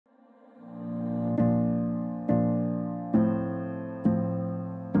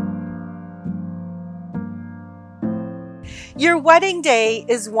Your wedding day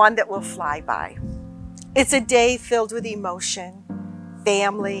is one that will fly by. It's a day filled with emotion,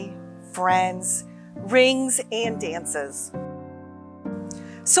 family, friends, rings, and dances.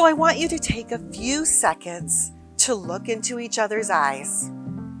 So I want you to take a few seconds to look into each other's eyes.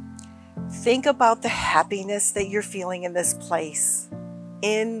 Think about the happiness that you're feeling in this place,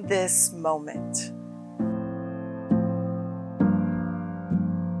 in this moment.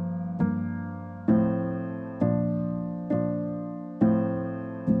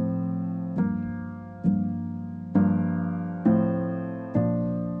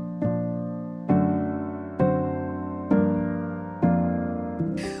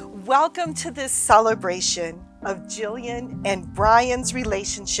 Welcome to this celebration of Jillian and Bryan's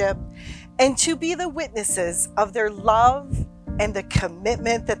relationship, and to be the witnesses of their love and the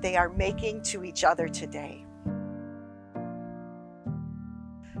commitment that they are making to each other today.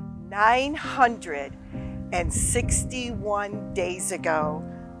 961 days ago,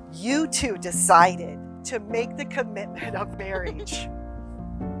 you two decided to make the commitment of marriage.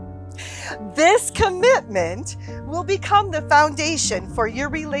 This commitment will become the foundation for your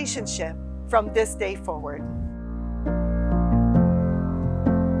relationship from this day forward.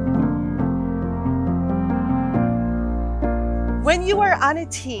 When you are on a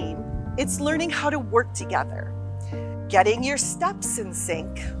team, it's learning how to work together, getting your steps in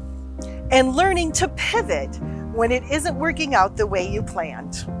sync, and learning to pivot when it isn't working out the way you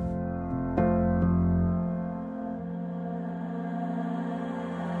planned.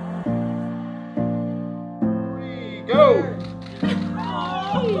 Go!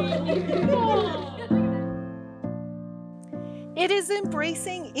 It is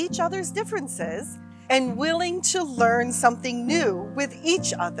embracing each other's differences and willing to learn something new with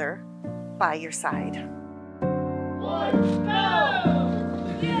each other by your side. One, go!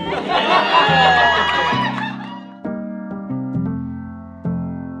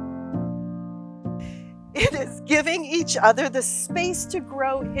 It is giving each other the space to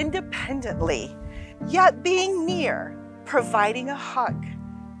grow independently, yet being near, providing a hug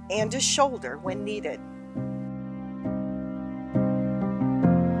and a shoulder when needed.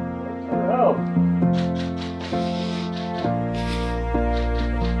 Oh.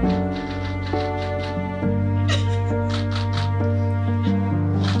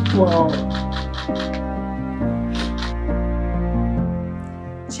 Wow.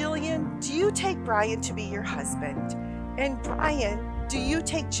 Jillian, do you take Bryan to be your husband? And Bryan, do you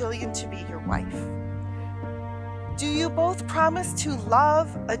take Jillian to be your wife? Do you both promise to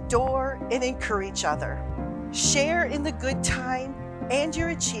love, adore, and encourage each other? Share in the good time and your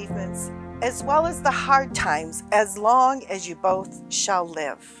achievements, as well as the hard times, as long as you both shall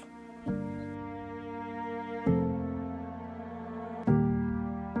live.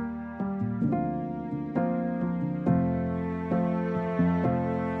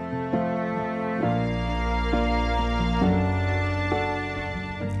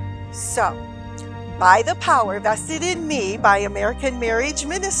 So, by the power vested in me by American Marriage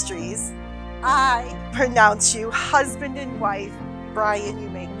Ministries, I pronounce you husband and wife. Bryan, you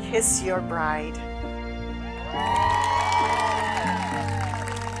may kiss your bride.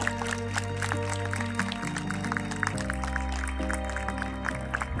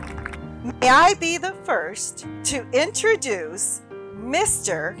 May I be the first to introduce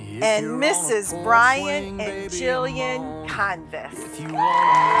Mr. and Mrs. Bryan and Jillian Convis. If you want to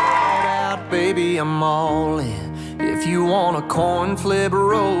ride out, baby, I'm all in. If you want a coin flip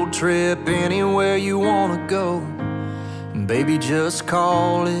road trip, anywhere you want to go, baby, just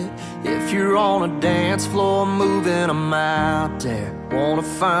call it. If you're on a dance floor moving, I'm out there. Want to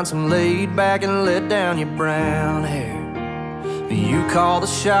find some laid back and let down your brown hair. You call the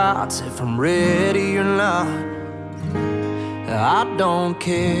shots if I'm ready or not, I don't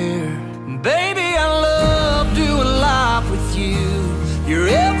care. Baby, I love doing life with you. You're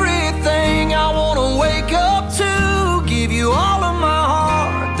everything I want to wake up to. Give you all of my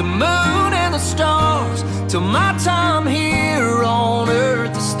heart, the moon and the stars, till my time here on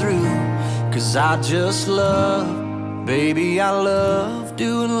earth is through. 'Cause I just love, baby, I love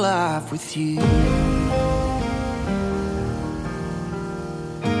doing life with you.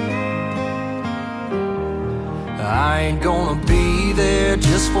 I ain't gonna be there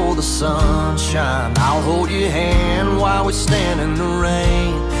just for the sunshine. I'll hold your hand while we stand in the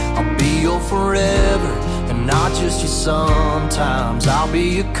rain. I'll be your forever and not just your sometimes. I'll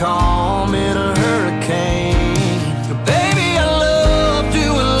be your calm in a hurricane. Baby, I love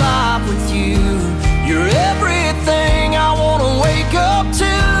doing life with you. You're everything I wanna wake up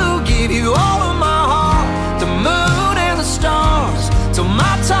to. Give you all of my heart, the moon and the stars, till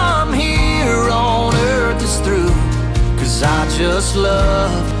my time here on earth is through. 'Cause just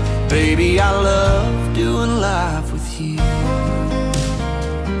love. Baby, I love doing life